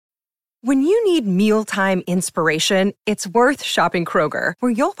When you need mealtime inspiration, it's worth shopping Kroger,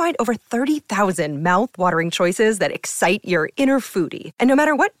 where you'll find over 30,000 mouth-watering choices that excite your inner foodie. And no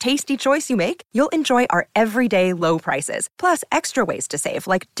matter what tasty choice you make, you'll enjoy our everyday low prices, plus extra ways to save,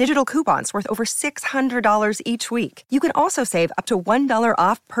 like digital coupons worth over $600 each week. You can also save up to $1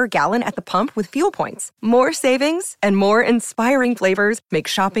 off per gallon at the pump with fuel points. More savings and more inspiring flavors make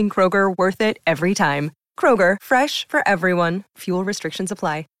shopping Kroger worth it every time. Kroger, fresh for everyone. Fuel restrictions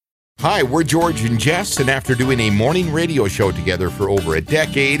apply. Hi, we're George and Jess, and after doing a morning radio show together for over a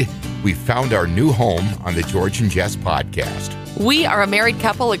decade, we found our new home on the George and Jess podcast. We are a married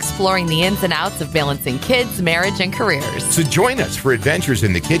couple exploring the ins and outs of balancing kids, marriage, and careers. So join us for adventures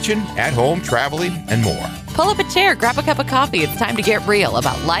in the kitchen, at home, traveling, and more. Pull up a chair, grab a cup of coffee. It's time to get real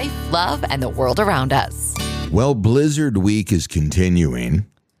about life, love, and the world around us. Well, Blizzard Week is continuing.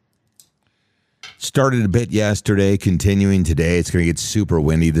 Started a bit yesterday, continuing today. It's going to get super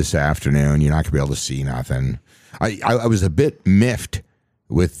windy this afternoon. You're not going to be able to see nothing. I was a bit miffed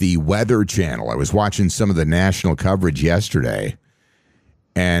with the Weather Channel. I was watching some of the national coverage yesterday,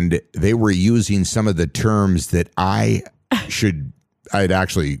 and they were using some of the terms that I'd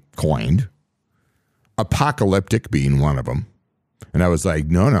actually coined. Apocalyptic being one of them. And I was like,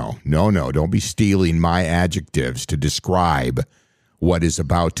 no, don't be stealing my adjectives to describe what is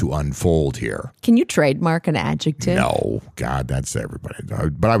about to unfold here. Can you trademark an adjective? No, God, that's everybody.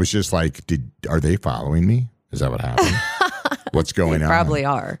 But I was just like, are they following me? Is that what happened? What's going on? Probably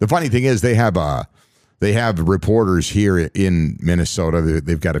are. The funny thing is they have reporters here in Minnesota.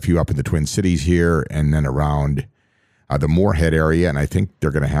 They've got a few up in the Twin Cities here and then around the Moorhead area, and I think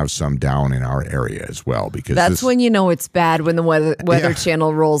they're going to have some down in our area as well. Because that's when you know it's bad, when the weather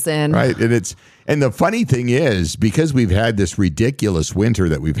channel rolls in. Right, and the funny thing is, because we've had this ridiculous winter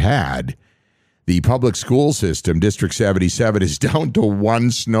that we've had, the public school system, District 77, is down to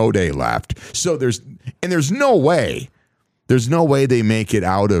one snow day left. So there's no way they make it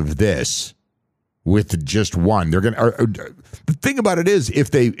out of this with just one. They're the thing about it is, if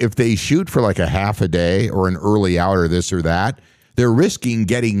they shoot for like a half a day or an early out or this or that, they're risking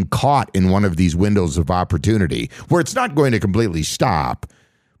getting caught in one of these windows of opportunity where it's not going to completely stop,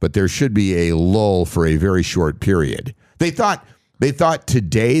 but there should be a lull for a very short period. They thought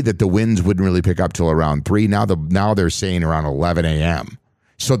today that the winds wouldn't really pick up till around 3. Now they're saying around 11 a.m.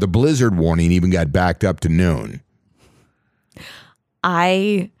 So the blizzard warning even got backed up to noon.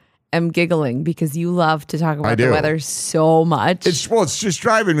 I am giggling because you love to talk about the weather so much. It's just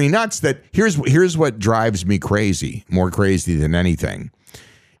driving me nuts. That here's what drives me crazy, more crazy than anything,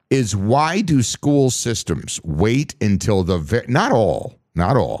 is why do school systems wait until not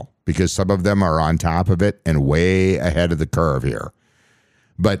all, because some of them are on top of it and way ahead of the curve here,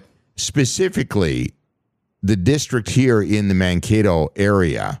 but specifically the district here in the Mankato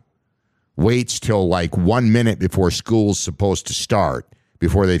area waits till like 1 minute before school's supposed to start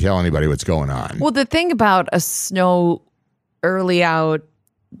before they tell anybody what's going on. Well, the thing about a snow early out,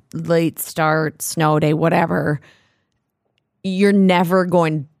 late start, snow day, whatever, you're never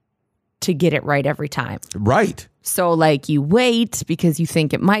going to get it right every time. Right. So like you wait because you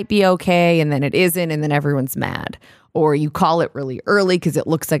think it might be okay and then it isn't and then everyone's mad. Or you call it really early because it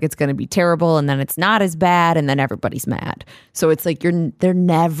looks like it's going to be terrible and then it's not as bad and then everybody's mad. So it's like they're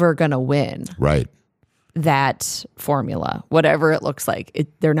never going to win. Right. That formula, whatever it looks like,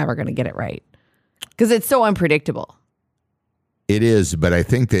 they're never going to get it right because it's so unpredictable. It is, but I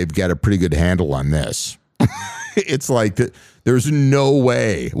think they've got a pretty good handle on this. It's like there's no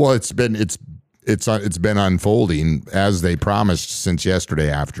way. Well, it's been unfolding as they promised since yesterday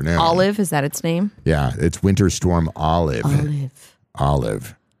afternoon. Olive, is that its name? Yeah, it's Winter Storm Olive.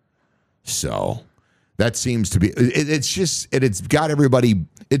 Olive. So that seems to be. It's got everybody.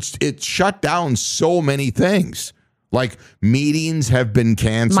 It's shut down so many things. Like meetings have been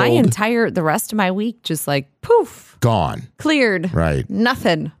canceled. The rest of my week just like poof. Gone. Cleared. Right.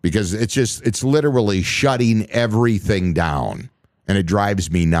 Nothing. Because it's literally shutting everything down. And it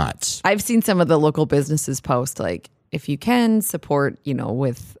drives me nuts. I've seen some of the local businesses post, like, if you can support,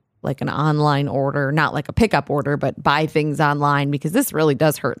 with like an online order, not like a pickup order, but buy things online, because this really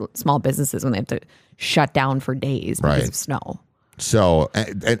does hurt small businesses when they have to shut down for days because of snow. So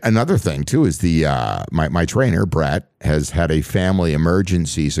another thing, too, is my trainer, Brett, has had a family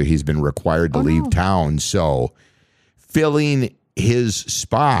emergency, so he's been required to leave town. So filling his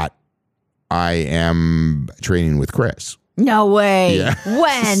spot, I am training with Chris. No way. Yeah.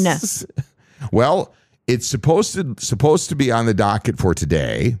 When? Well, it's supposed to be on the docket for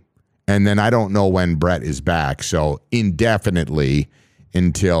today, and then I don't know when Brett is back. So indefinitely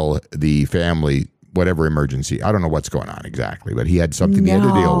until the family whatever emergency. I don't know what's going on exactly, but he had something he had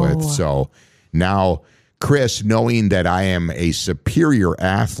to deal with. So now Chris, knowing that I am a superior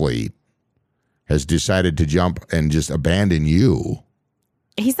athlete, has decided to jump and just abandon you.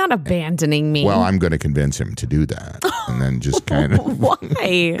 He's not abandoning me. Well, I'm going to convince him to do that. And then just kind of...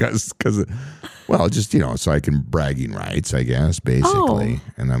 Why? Because, well, just, so I can bragging rights, I guess, basically.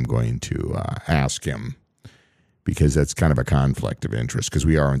 And I'm going to ask him, because that's kind of a conflict of interest, because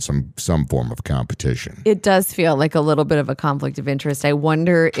we are in some form of competition. It does feel like a little bit of a conflict of interest. I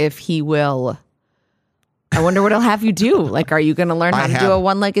wonder if he will... I wonder what he'll have you do. Like, are you going to learn how to do a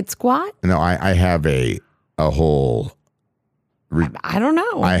one-legged squat? No, I have a whole... I don't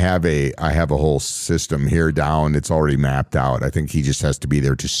know. I have a whole system here down. It's already mapped out. I think he just has to be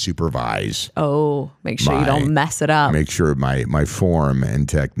there to supervise. Oh, make sure you don't mess it up. Make sure my form and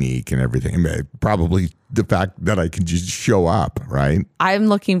technique and everything. Probably the fact that I can just show up, right? I'm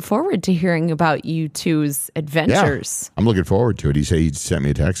looking forward to hearing about you two's adventures. Yeah, I'm looking forward to it. He sent me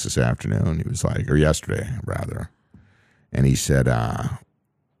a text this afternoon. He was like, or yesterday rather, and he said,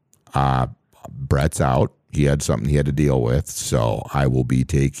 Brett's out. He had something he had to deal with, so I will be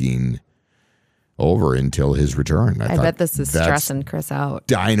taking over until his return. I bet this is stressing Chris out.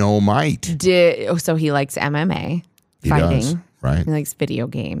 Dynamite. So he likes MMA, he fighting. Does, right? He likes video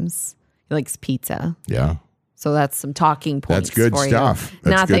games. He likes pizza. Yeah. So that's some talking points. That's good for stuff.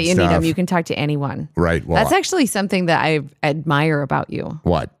 You. Not that you need them. You can talk to anyone. Right. Well, that's actually something that I admire about you.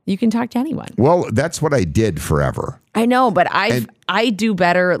 What? You can talk to anyone. Well, that's what I did forever. I know, but I do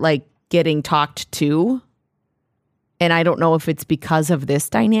better like getting talked to. And I don't know if it's because of this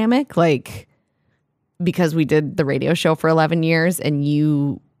dynamic, like because we did the radio show for 11 years and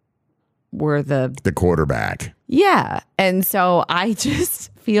you were the quarterback. Yeah. And so I just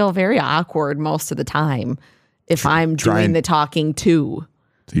feel very awkward most of the time if I'm doing the talking to.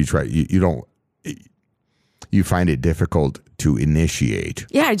 So you find it difficult to initiate.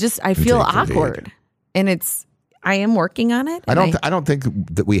 Yeah, I feel awkward. And I am working on it. I don't think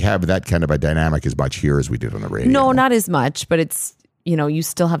that we have that kind of a dynamic as much here as we did on the radio. No, not as much, but it's, you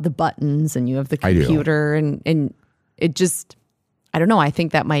still have the buttons and you have the computer and it just, I don't know. I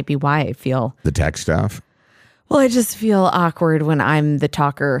think that might be why I feel. The tech stuff? Well, I just feel awkward when I'm the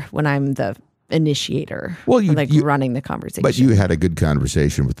talker, when I'm the initiator. Well, you running the conversation. But you had a good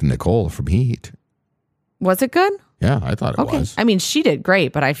conversation with Nicole from Heat. Was it good? Yeah, I thought it was. I mean, she did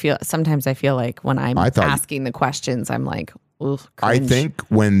great, but sometimes I feel like when I'm asking the questions, I'm like, ugh, cringe. I think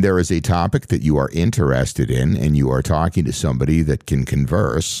when there is a topic that you are interested in and you are talking to somebody that can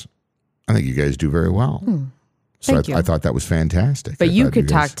converse, I think you guys do very well. So I thought that was fantastic. But you could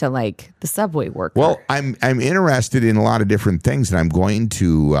talk to like the subway worker. Well, I'm interested in a lot of different things, and I'm going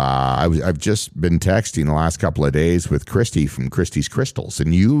to. I've just been texting the last couple of days with Christy from Christy's Crystals,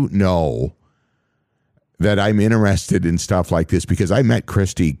 and that I'm interested in stuff like this because I met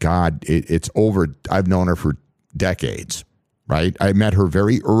Christy. God, it's over. I've known her for decades, right? I met her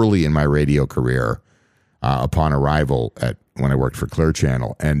very early in my radio career upon arrival when I worked for Clear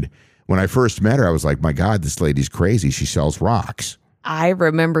Channel. And when I first met her, I was like, my God, this lady's crazy. She sells rocks. I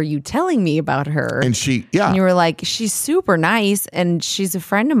remember you telling me about her. And and you were like, she's super nice and she's a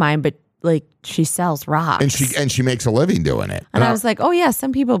friend of mine, but like she sells rocks. And she makes a living doing it. And I was like, oh yeah,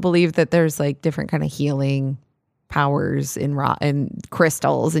 some people believe that there's like different kind of healing powers in rock and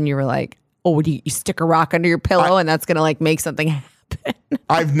crystals. And you were like, oh, do you stick a rock under your pillow and that's gonna like make something happen?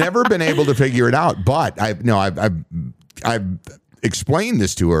 I've never been able to figure it out, but I've explained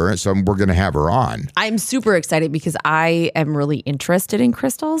this to her, so we're going to have her on. I'm super excited because I am really interested in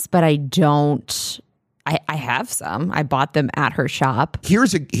crystals, but I don't. I have some. I bought them at her shop.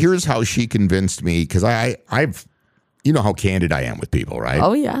 Here's how she convinced me, because I've how candid I am with people, right?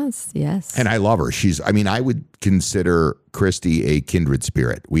 Oh yes. And I love her. I would consider Christy a kindred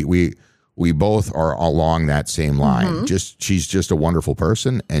spirit. We both are along that same line. Mm-hmm. She's just a wonderful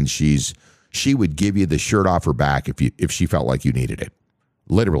person, and she would give you the shirt off her back if she felt like you needed it.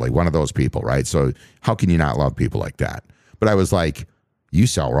 Literally one of those people, right? So how can you not love people like that? But I was like, you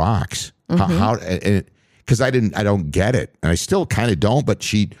sell rocks. Mm-hmm. How? Because I don't get it, and I still kind of don't. But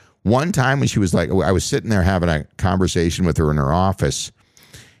one time when she was like, I was sitting there having a conversation with her in her office,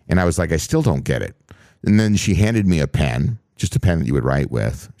 and I was like, I still don't get it. And then she handed me a pen, just a pen that you would write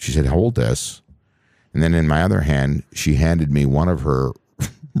with. She said, hold this. And then in my other hand, she handed me one of her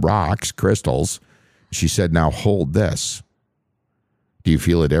rocks, crystals. She said, now hold this. Do you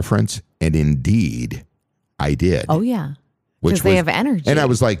feel a difference? And indeed, I did. Oh, yeah. Because they have energy. And I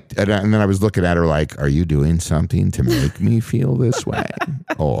was like, and then I was looking at her like, are you doing something to make me feel this way?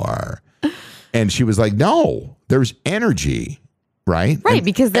 And she was like, no, there's energy. right? Right, And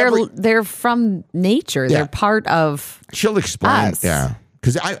because they're from nature. Yeah. They're part of she'll explain. us. Yeah.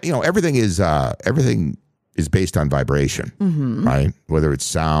 Because everything is based on vibration, right? Whether it's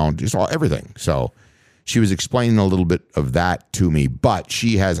sound, just everything. So she was explaining a little bit of that to me, but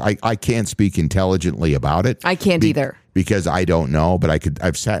she has. I can't speak intelligently about it. I can't either because I don't know. But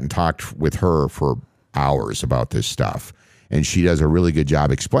I've sat and talked with her for hours about this stuff, and she does a really good job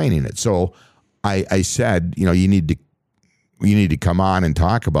explaining it. So I said, you need to come on and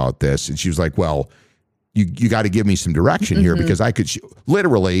talk about this, and she was like, well. You got to give me some direction here because I could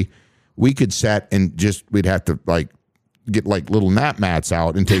literally we could set and we'd have to get little nap mats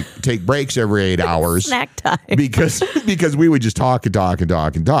out and take breaks every 8 hours snack time because we would just talk and talk and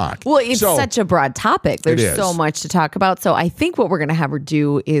talk and talk. Well, it's such a broad topic. There's so much to talk about. So I think what we're going to have her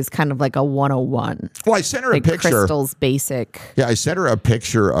do is kind of like a 101. Well, I sent her a picture. Crystals basic. Yeah, I sent her a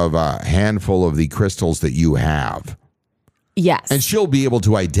picture of a handful of the crystals that you have. Yes. And she'll be able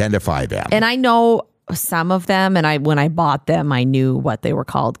to identify them. And I know some of them, and when I bought them, I knew what they were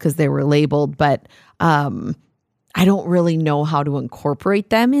called because they were labeled, but I don't really know how to incorporate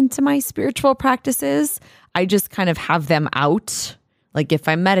them into my spiritual practices. I just kind of have them out. Like if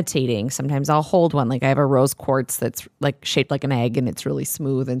I'm meditating, sometimes I'll hold one. Like I have a rose quartz that's shaped like an egg and it's really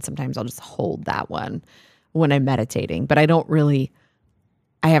smooth, and sometimes I'll just hold that one when I'm meditating, but I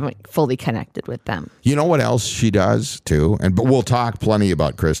haven't fully connected with them. You know what else she does too? But we'll talk plenty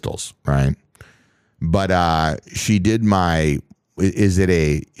about crystals, right? But she did is it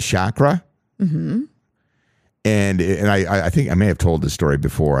a chakra? Mm-hmm. And I think I may have told this story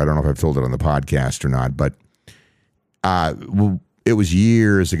before. I don't know if I've told it on the podcast or not, but it was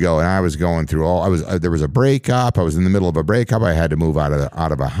years ago, and I was going through there was a breakup. I was in the middle of a breakup. I had to move out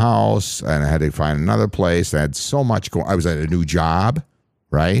of a house, and I had to find another place. I had so much going. I was at a new job,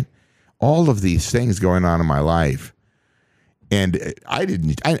 right? All of these things going on in my life. And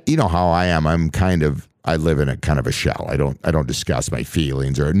you know how I am. I live in a kind of a shell. I don't discuss my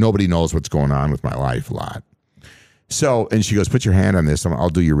feelings, or nobody knows what's going on with my life a lot. So, and she goes, put your hand on this. I'll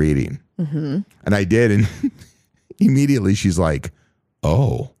do your reading. Mm-hmm. And I did. And immediately she's like,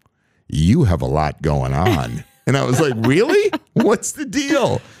 oh, you have a lot going on. And I was like, really? What's the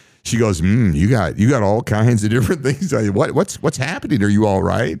deal? She goes, you got all kinds of different things. What's happening? Are you all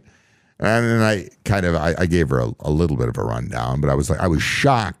right? And then I gave her a little bit of a rundown, but I was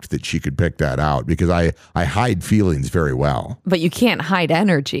shocked that she could pick that out because I hide feelings very well. But you can't hide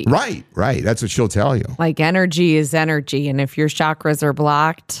energy. Right. That's what she'll tell you. Like energy is energy. And if your chakras are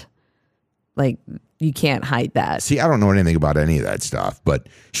blocked, you can't hide that. See, I don't know anything about any of that stuff, but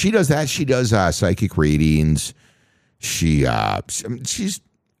she does that. She does psychic readings. She's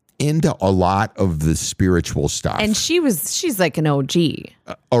into a lot of the spiritual stuff. And she's like an OG.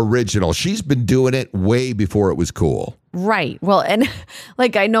 Original. She's been doing it way before it was cool. Right. Well, and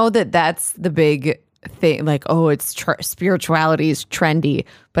I know that's the big thing. Spirituality is trendy,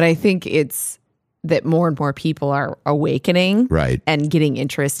 but I think it's that more and more people are awakening, right, and getting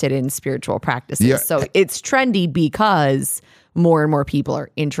interested in spiritual practices. Yeah. So it's trendy because more and more people are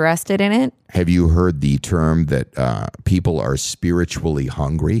interested in it. Have you heard the term that people are spiritually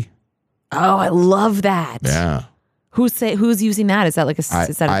hungry? Oh, I love that. Yeah. Who's using that? Is that I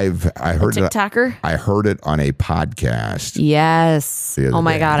heard a TikToker? I heard it on a podcast. Yes. Oh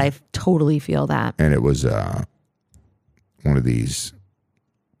my God, I totally feel that. And it was one of these,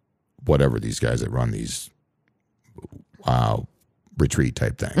 whatever these guys that run these retreat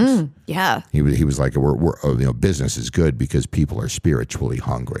type things. Yeah. He was like, we're business is good because people are spiritually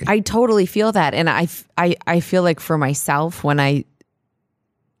hungry. I totally feel that. And I feel like for myself, when I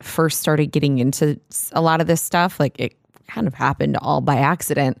first started getting into a lot of this stuff, it kind of happened all by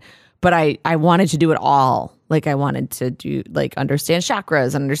accident, but I wanted to do it all. I wanted to do understand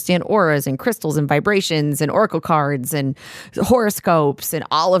chakras and understand auras and crystals and vibrations and oracle cards and horoscopes and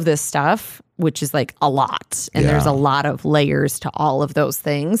all of this stuff, which is a lot. And there's a lot of layers to all of those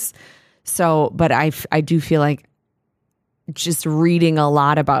things. So, but I do feel like just reading a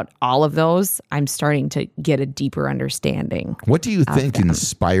lot about all of those, I'm starting to get a deeper understanding. What do you think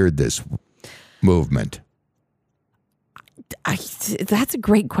inspired this movement? That's a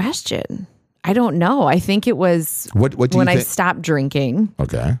great question. I don't know. I think it was when I stopped drinking.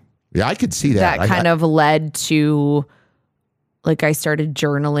 Okay. Yeah, I could see that. That kind of led to, I started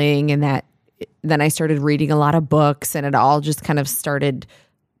journaling, and then I started reading a lot of books, and it all just kind of started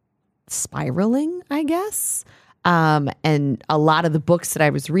spiraling, I guess. And a lot of the books that I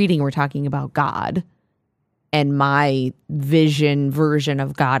was reading were talking about God, and my version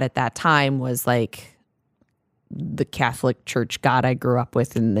of God at that time was the Catholic Church God I grew up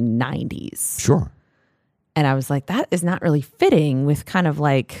with in the 90s. Sure. And I was like, that is not really fitting with kind of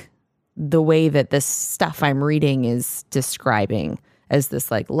like the way that this stuff I'm reading is describing as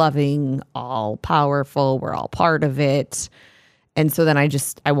this like loving, all powerful, we're all part of it. And so then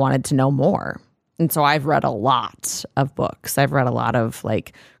I wanted to know more. And so I've read a lot of books. I've read a lot of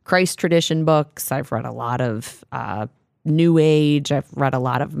like Christ tradition books. I've read a lot of New Age. I've read a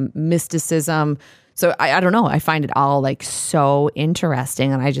lot of mysticism. So I don't know. I find it all like so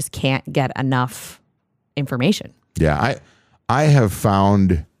interesting, and I just can't get enough information. Yeah, I have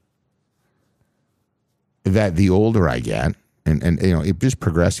found that the older I get, and you know, just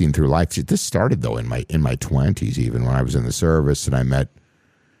progressing through life. This started though in my 20s, even when I was in the service, and I met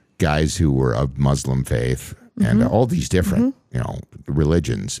guys who were of Muslim faith and all these different you know,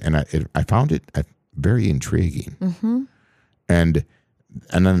 religions, and I found it very intriguing. And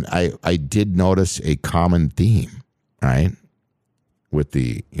then I did notice a common theme, right, with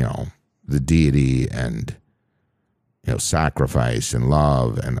the, you know, the deity and, you know, sacrifice and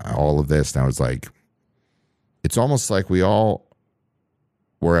love and all of this. And I was like, it's almost like we all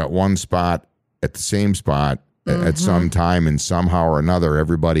were at one spot, at the same spot at some time, and somehow or another,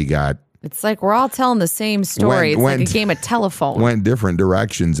 everybody got. It's like we're all telling the same story. It's like a game of telephone. Went different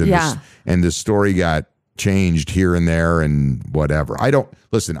directions, and the story got changed here and there and whatever. I don't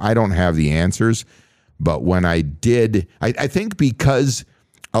have the answers, but when I did, I think because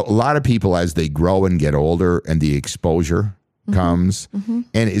a lot of people, as they grow and get older and the exposure comes,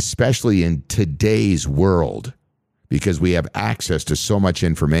 and especially in today's world, because we have access to so much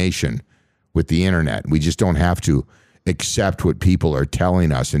information with the internet, we just don't have to accept what people are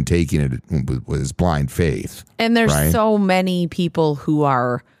telling us and taking it with blind faith. And there's so many people who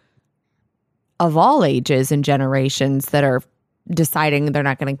are of all ages and generations that are deciding they're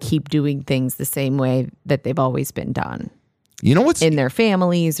not going to keep doing things the same way that they've always been done. You know what's in their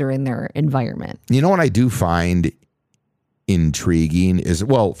families or in their environment. You know what I do find intriguing is,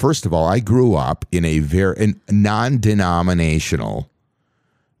 well, first of all, I grew up in a very non-denominational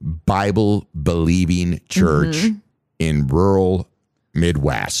Bible-believing church in rural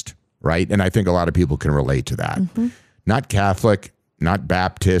Midwest, right? And I think a lot of people can relate to that. Not Catholic, not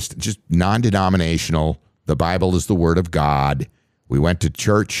Baptist, just non-denominational. The Bible is the Word of God. We went to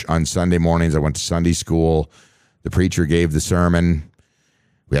church on Sunday mornings. I went to Sunday school. The preacher gave the sermon.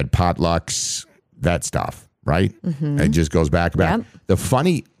 We had potlucks, that stuff, right? It just goes back. Yep. The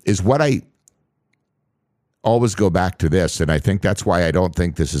funny is what I always go back to this, and I think that's why I don't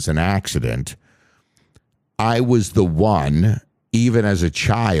think this is an accident. I was the one, even as a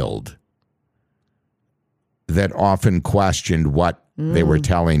child, that often questioned what they were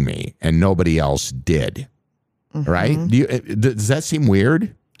telling me, and nobody else did. Right? Does that seem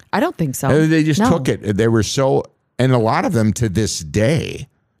weird? I don't think so. They just took it. They were so, and a lot of them to this day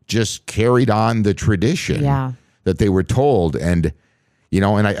just carried on the tradition that they were told. And, you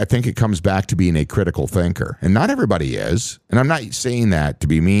know, and I think it comes back to being a critical thinker. And not everybody is. And I'm not saying that to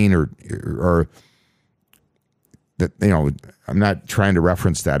be mean or that, you know, I'm not trying to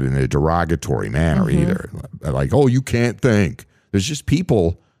reference that in a derogatory manner either. Like, oh, you can't think. There's just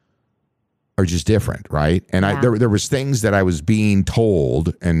people are just different, right? And there was things that I was being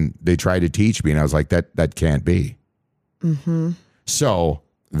told, and they tried to teach me, and I was like, that can't be. So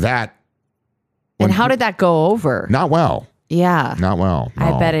that. And how did that go over? Not well. Yeah. Not well.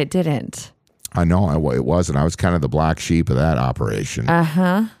 No. I bet it didn't. I know it wasn't. I was kind of the black sheep of that operation.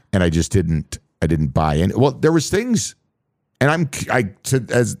 And I just didn't buy in. Well, there was things, and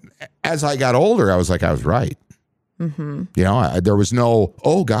as I got older, I was like, I was right. You know, there was no,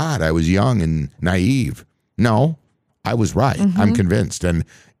 oh God, I was young and naive. No, I was right. I'm convinced. And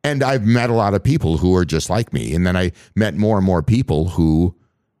I've met a lot of people who are just like me. And then I met more and more people who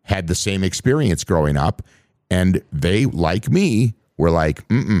had the same experience growing up, and they, like me, were like,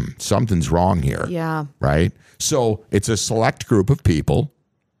 something's wrong here. Yeah. Right? So it's a select group of people,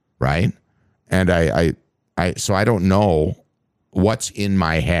 right? And so I don't know what's in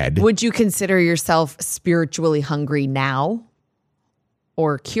my head. Would you consider yourself spiritually hungry now,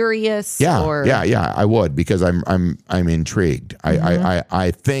 or curious? Yeah, or... yeah, I would, because I'm intrigued.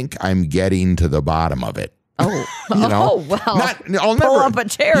 I think I'm getting to the bottom of it. Oh, you know? I'll pull up a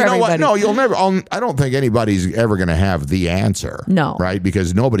chair. You know everybody. what? No, you'll never. I don't think anybody's ever going to have the answer. No, right?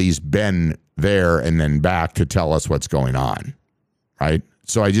 Because nobody's been there and then back to tell us what's going on, right?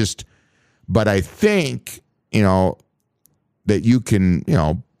 So but I think, you know, that you can, you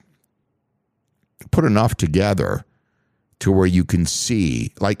know, put enough together to where you can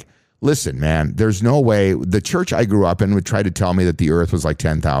see, like, listen, man, there's no way. The church I grew up in would try to tell me that the earth was like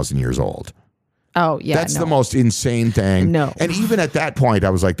 10,000 years old. Oh, yeah. That's the most insane thing. No. And even at that point, I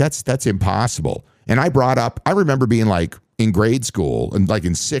was like, that's impossible. And I remember being like in grade school and like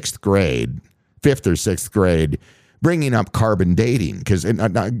in 5th or 6th grade, bringing up carbon dating because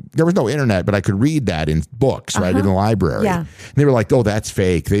there was no internet, but I could read that in books, right, in the library. Yeah. And they were like, oh, that's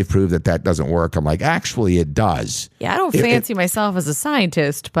fake. They've proved that doesn't work. I'm like, actually, it does. Yeah, I don't fancy myself as a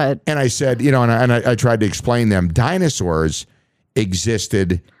scientist, but... And I said, and I tried to explain them, dinosaurs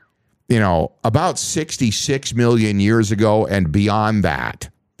existed, about 66 million years ago and beyond that.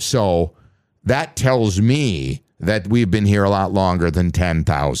 So that tells me that we've been here a lot longer than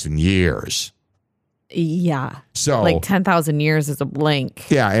 10,000 years. Yeah. So like 10,000 years is a blink.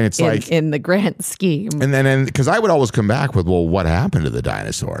 Yeah. And it's like in the grand scheme. And then because I would always come back with, well, what happened to the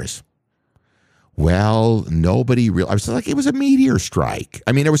dinosaurs? Well, nobody really. I was like, it was a meteor strike.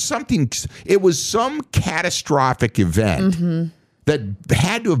 I mean, it was some catastrophic event that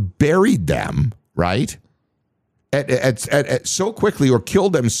had to have buried them, right? At so quickly or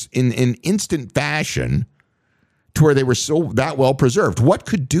killed them in instant fashion to where they were that well preserved. What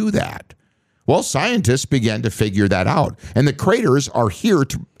could do that? Well, scientists began to figure that out. And the craters are here,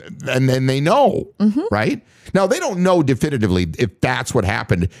 and then they know, right? Now, they don't know definitively if that's what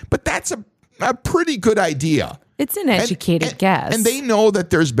happened, but that's a pretty good idea. It's an educated guess. And they know that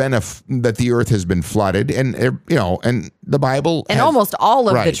that the earth has been flooded, and and the Bible and almost all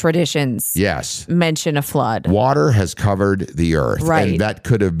of the traditions yes mention a flood. Water has covered the earth, right? And that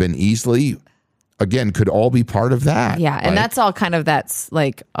could have been easily, again, could all be part of that. Yeah, and that's all kind of that's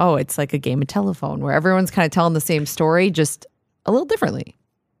like, oh, it's like a game of telephone where everyone's kind of telling the same story, just a little differently.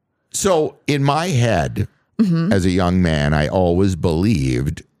 So in my head, as a young man, I always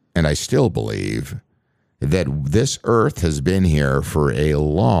believed, and I still believe, that this earth has been here for a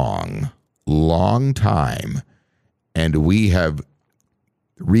long, long time, and we have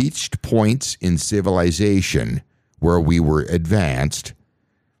reached points in civilization where we were advanced,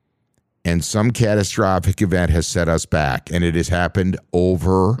 and some catastrophic event has set us back, and it has happened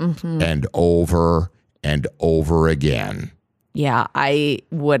over and over and over again. Yeah, I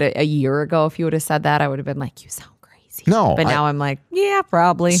would a year ago, if you would have said that, I would have been like, you sound crazy. No, but now I'm like, yeah,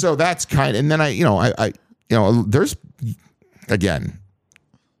 probably. So that's and then there's, again,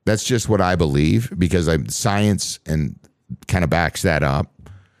 that's just what I believe because science and kind of backs that up.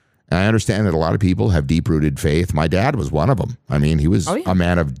 And I understand that a lot of people have deep-rooted faith. My dad was one of them. I mean, he was a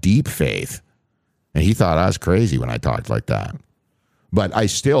man of deep faith. And he thought I was crazy when I talked like that. But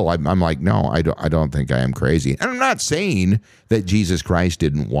I'm like, no, I don't think I am crazy. And I'm not saying that Jesus Christ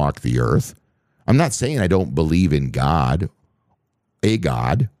didn't walk the earth. I'm not saying I don't believe in God, a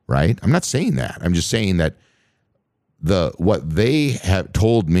God, right? I'm not saying that. I'm just saying that what they have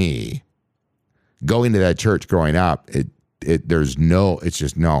told me going to that church growing up, there's no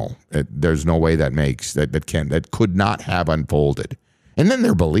way that could not have unfolded. And then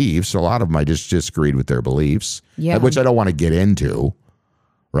their beliefs, a lot of them I just disagreed with their beliefs, which I don't want to get into,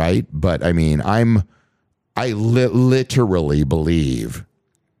 right? But I mean, I literally believe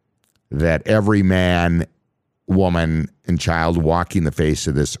that every man, woman, and child walking the face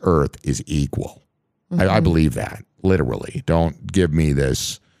of this earth is equal. I believe that, literally. Don't give me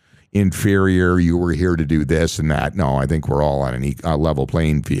this inferior, you were here to do this and that. No, I think we're all on a level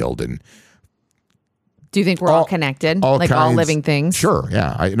playing field. And do you think we're all connected? All living things? Sure,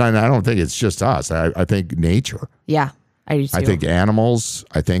 yeah. I don't think it's just us. I think nature. Yeah, I do too. I think animals.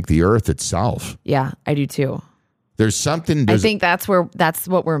 I think the earth itself. Yeah, I do too. There's something. I think that's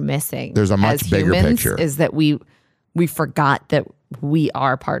what we're missing. There's a much bigger picture. Is that we forgot that we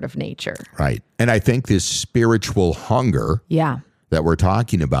are part of nature. Right. And I think this spiritual hunger that we're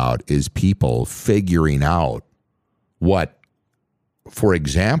talking about is people figuring out what, for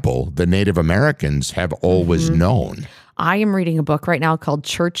example, the Native Americans have always known. I am reading a book right now called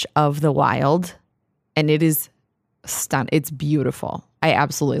Church of the Wild, and it is stunning. It's beautiful. I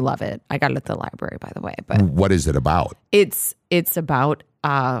absolutely love it. I got it at the library, by the way. But what is it about? It's about,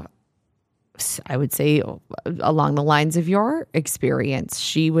 I would say, along the lines of your experience.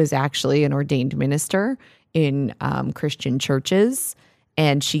 She was actually an ordained minister in Christian churches,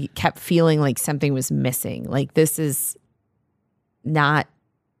 and she kept feeling like something was missing. Like, this is not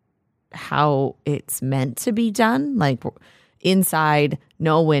how it's meant to be done. Like, inside,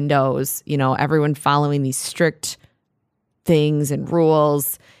 no windows, everyone following these strict things and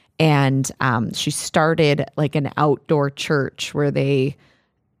rules. And she started like an outdoor church where they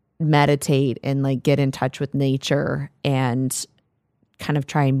meditate and like get in touch with nature and kind of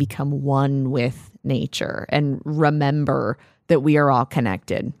try and become one with nature and remember that we are all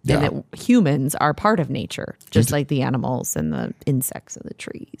connected and that humans are part of nature, just like the animals and the insects and the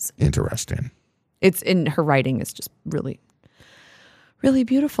trees. Interesting. It's in her writing is just really, really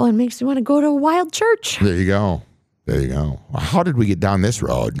beautiful and makes you want to go to a wild church. There you go. How did we get down this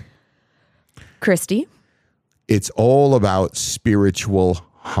road? Christy. It's all about spiritual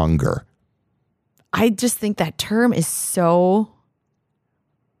hunger. I just think that term is so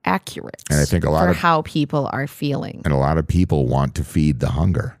accurate. And I think for how people are feeling. And a lot of people want to feed the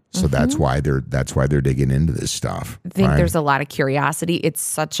hunger. So that's why they're digging into this stuff. I think there's a lot of curiosity. It's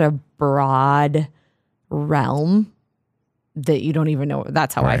such a broad realm that you don't even know.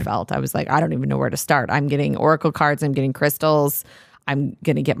 That's how I felt. I was like, I don't even know where to start. I'm getting oracle cards. I'm getting crystals. I'm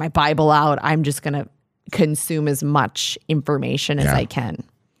going to get my Bible out. I'm just going to consume as much information as I can.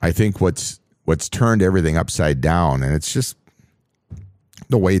 I think what's turned everything upside down, and it's just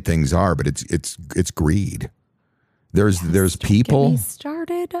the way things are, but it's greed. There's people. Get me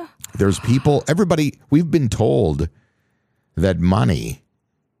started. There's people. Everybody. We've been told that money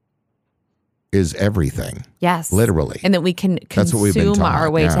is everything. Yes, literally, and that we can consume our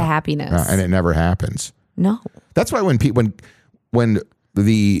way to happiness, and it never happens. No, that's why when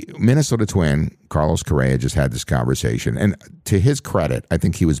the Minnesota Twin Carlos Correa just had this conversation, and to his credit, I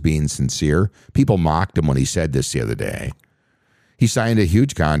think he was being sincere. People mocked him when he said this the other day. He signed a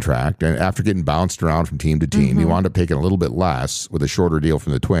huge contract, and after getting bounced around from team to team, he wound up taking a little bit less with a shorter deal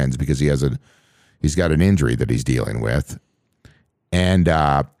from the Twins because he's got an injury that he's dealing with. And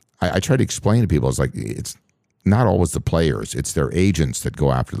I try to explain to people, it's not always the players, it's their agents that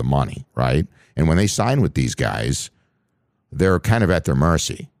go after the money, right? And when they sign with these guys, they're kind of at their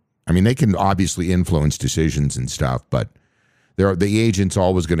mercy. I mean, they can obviously influence decisions and stuff, but the agent's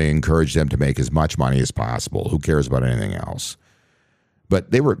always going to encourage them to make as much money as possible. Who cares about anything else? But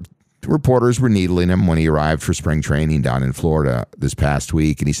reporters were needling him when he arrived for spring training down in Florida this past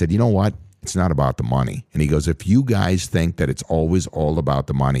week. And he said, you know what? It's not about the money. And he goes, if you guys think that it's always all about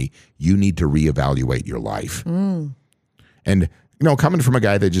the money, you need to reevaluate your life. And, coming from a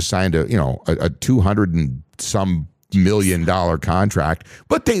guy that just signed a $200 and some $1 million contract,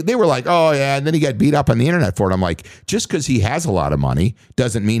 but they were like, oh yeah, and then he got beat up on the internet for it. I'm like, just because he has a lot of money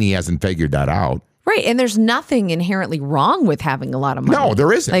doesn't mean he hasn't figured that out. Right, and there's nothing inherently wrong with having a lot of money. No,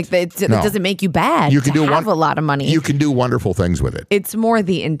 there isn't. It doesn't make you bad to have a lot of money. You can do wonderful things with it. It's more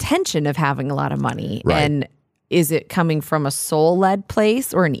the intention of having a lot of money. Right. And is it coming from a soul-led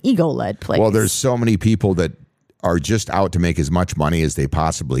place or an ego-led place? Well, there's so many people that are just out to make as much money as they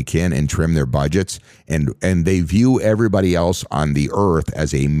possibly can and trim their budgets, and they view everybody else on the earth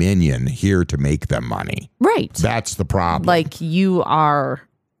as a minion here to make them money. Right. That's the problem. Like you are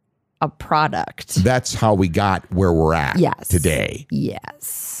a product. That's how we got where we're at today.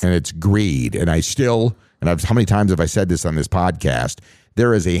 Yes. And it's greed. And how many times have I said this on this podcast?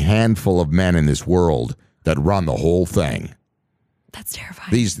 There is a handful of men in this world that run the whole thing. That's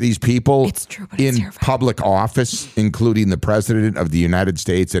terrifying. These people it's true, but it's in terrifying. Public office, including the president of the United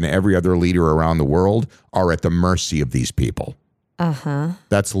States and every other leader around the world, are at the mercy of these people.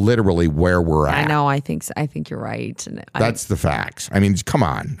 That's literally where we're at. I know. I think you're right. And that's the facts. I mean, come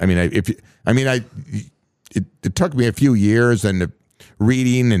on. I mean, it took me a few years and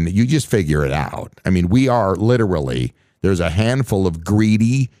reading, and you just figure it out. I mean, we are literally, there's a handful of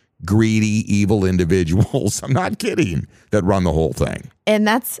greedy, evil individuals. I'm not kidding, that run the whole thing. And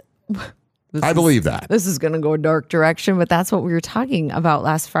I believe that. This is going to go a dark direction, but that's what we were talking about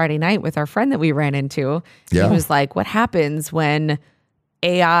last Friday night with our friend that we ran into. Yeah. He was like, what happens when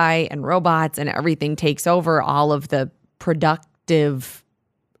AI and robots and everything takes over all of the productive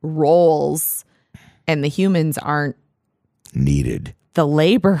roles and the humans aren't needed, the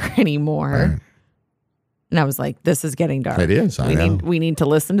labor anymore? Right. And I was like, this is getting dark. It is. We need to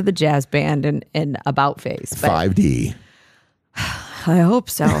listen to the jazz band and About Face. 5D. I hope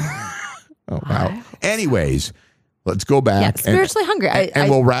so. Oh, wow. Anyways, let's go back. Yeah, spiritually hungry. And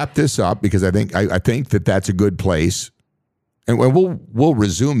we'll wrap this up because I think that that's a good place. And we'll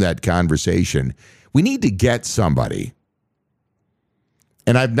resume that conversation. We need to get somebody.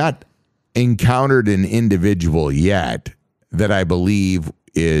 And I've not encountered an individual yet that I believe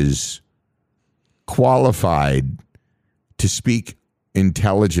is qualified to speak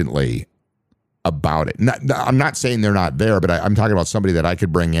intelligently about it. I'm not saying they're not there, but I'm talking about somebody that I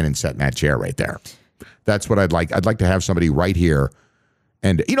could bring in and set in that chair right there. That's what I'd like. I'd like to have somebody right here.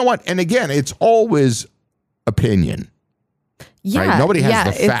 And you know what? And again, it's always opinion. Yeah. Right? Nobody has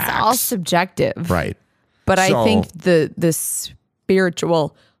the facts. It's all subjective. Right. But I think the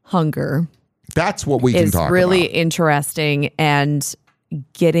spiritual hunger, that's what we can talk about. Is really interesting, and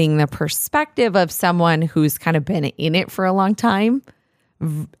getting the perspective of someone who's kind of been in it for a long time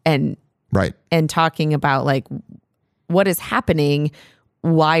and right. And talking about like what is happening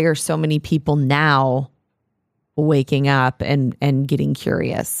why are so many people now waking up and getting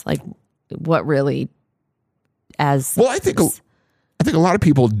curious? Like, what really? Well, I think a lot of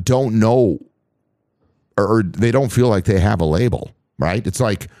people don't know, or they don't feel like they have a label, right? It's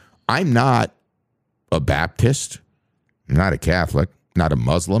like, I'm not a Baptist, not a Catholic, not a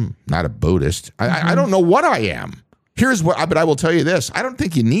Muslim, not a Buddhist. I don't know what I am. But I will tell you this: I don't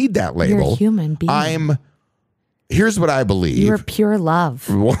think you need that label. You're a human being. Here's what I believe. You're pure love.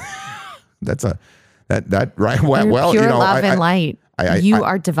 That's right. You're Well, pure love and light. You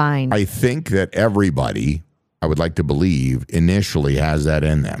are divine. I think that everybody, I would like to believe, initially has that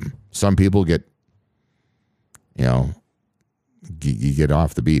in them. Some people get, you get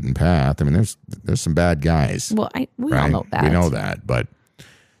off the beaten path. I mean, there's some bad guys. Well, we all know that. We know that, but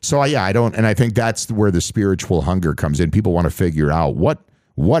so yeah, I don't, and I think that's where the spiritual hunger comes in. People want to figure out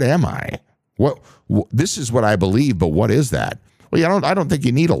what am I? What this is what I believe, but what is that? Well, I don't think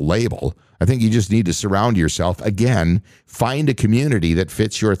you need a label. I think you just need to surround yourself. Again, find a community that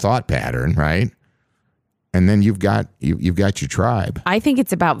fits your thought pattern, right? And then you've got your tribe. I think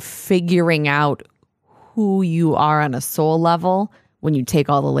it's about figuring out who you are on a soul level when you take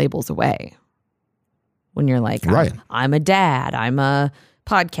all the labels away. When you're like, right. I'm a dad, I'm a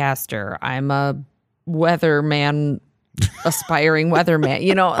podcaster, I'm a weatherman, aspiring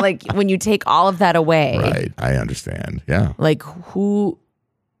weatherman. Like when you take all of that away. Right. I understand. Yeah. Like, who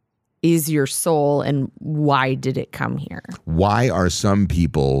is your soul and why did it come here? Why are some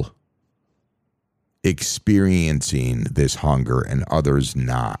people experiencing this hunger and others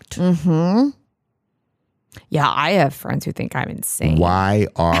not? Mm-hmm. Yeah, I have friends who think I'm insane. Why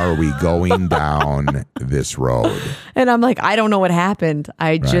are we going down this road? And I'm like, I don't know what happened.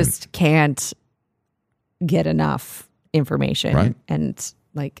 I just can't get enough information. Right. And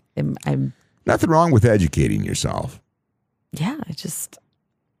like, I'm nothing wrong with educating yourself. Yeah,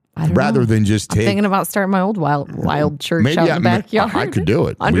 I don't rather know. than just I'm thinking about starting my old wild church out in the backyard. I could do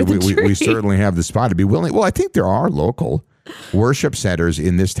it. We certainly have the spot to be willing. Well, I think there are local worship centers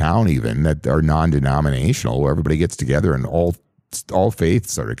in this town even that are non-denominational where everybody gets together and all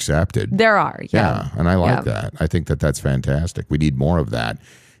faiths are accepted. There are. Yeah. And I like that. I think that's fantastic. We need more of that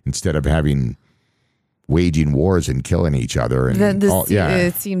instead of waging wars and killing each other. And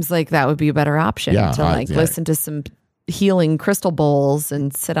it seems like that would be a better option to listen to some healing crystal bowls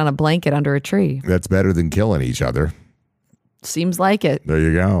and sit on a blanket under a tree. That's better than killing each other. Seems like it. There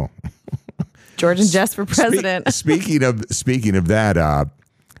you go. George and Jess for president. Speaking of that,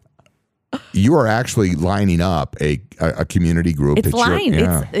 you are actually lining up a community group. It is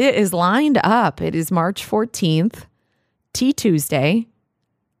lined up. It is March 14th, Tuesday.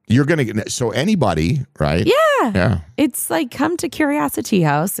 You're going to get, so anybody, right? Yeah. It's like, come to Curiosity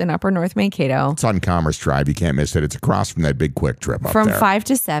House in Upper North Mankato. It's on Commerce Drive. You can't miss it. It's across from that big Quick Trip up from there. 5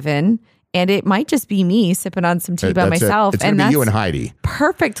 to 7. And it might just be me sipping on some tea by myself. It's going to be you and Heidi.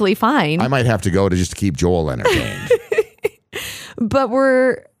 Perfectly fine. I might have to go to keep Joel entertained. But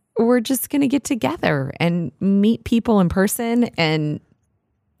we're just going to get together and meet people in person. And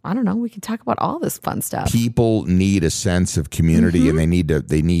I don't know, we can talk about all this fun stuff. People need a sense of community and they need to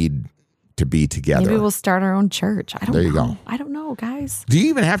be together. Maybe we'll start our own church. I don't know. There you go. I don't know, guys. Do you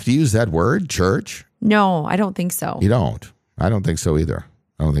even have to use that word, church? No, I don't think so. You don't? I don't think so either.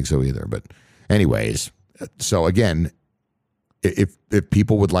 But anyways, so again, if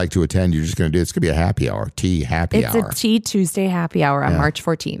people would like to attend, you're just going to do it's going to be a happy hour, tea happy hour. It's a Tea Tuesday happy hour on March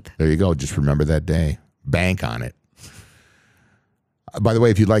 14th. There you go. Just remember that day. Bank on it. By the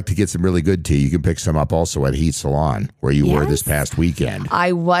way, if you'd like to get some really good tea, you can pick some up also at Heat Salon, where you were this past weekend.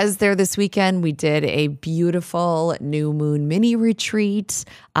 I was there this weekend. We did a beautiful new moon mini retreat.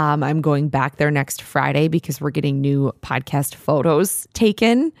 I'm going back there next Friday because we're getting new podcast photos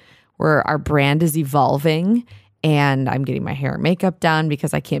taken where our brand is evolving. And I'm getting my hair and makeup done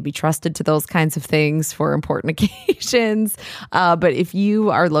because I can't be trusted to those kinds of things for important occasions. But if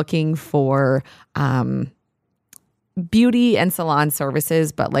you are looking for beauty and salon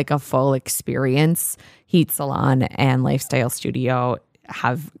services, but like a full experience, Heat Salon and Lifestyle Studio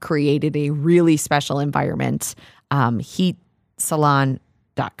have created a really special environment.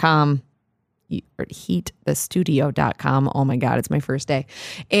 Heatsalon.com or heatthestudio.com. Oh my God, it's my first day.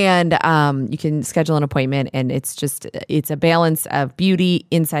 And you can schedule an appointment, and it's a balance of beauty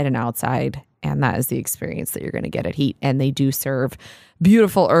inside and outside. And that is the experience that you're going to get at Heat. And they do serve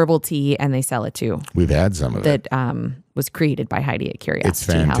beautiful herbal tea, and they sell it too. We've had some of it. That was created by Heidi at Curiosity It's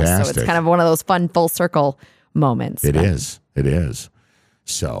fantastic. House. So it's kind of one of those fun full circle moments. It is.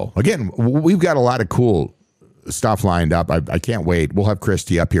 So again, we've got a lot of cool stuff lined up. I can't wait. We'll have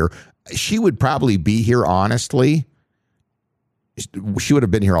Christy up here. She would probably be here, honestly, she would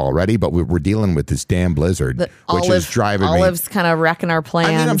have been here already, but we're dealing with this damn blizzard, which is driving me. Olive's kind of wrecking our plans.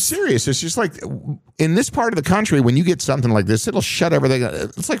 I mean, I'm serious. It's just like in this part of the country, when you get something like this, it'll shut everything.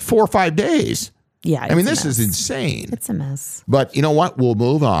 It's like 4 or 5 days. Yeah, I mean, this is insane. It's a mess. But you know what? We'll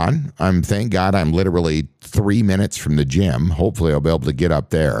move on. Thank God I'm literally 3 minutes from the gym. Hopefully I'll be able to get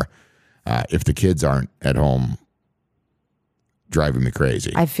up there if the kids aren't at home driving me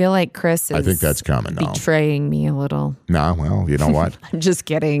crazy. I feel like Chris is I think that's coming now. Betraying me a little. No, well, you know what? I'm just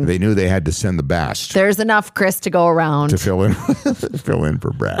kidding. They knew they had to send the best. There's enough Chris to go around. To fill in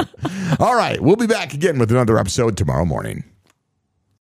for Brad. All right. We'll be back again with another episode tomorrow morning.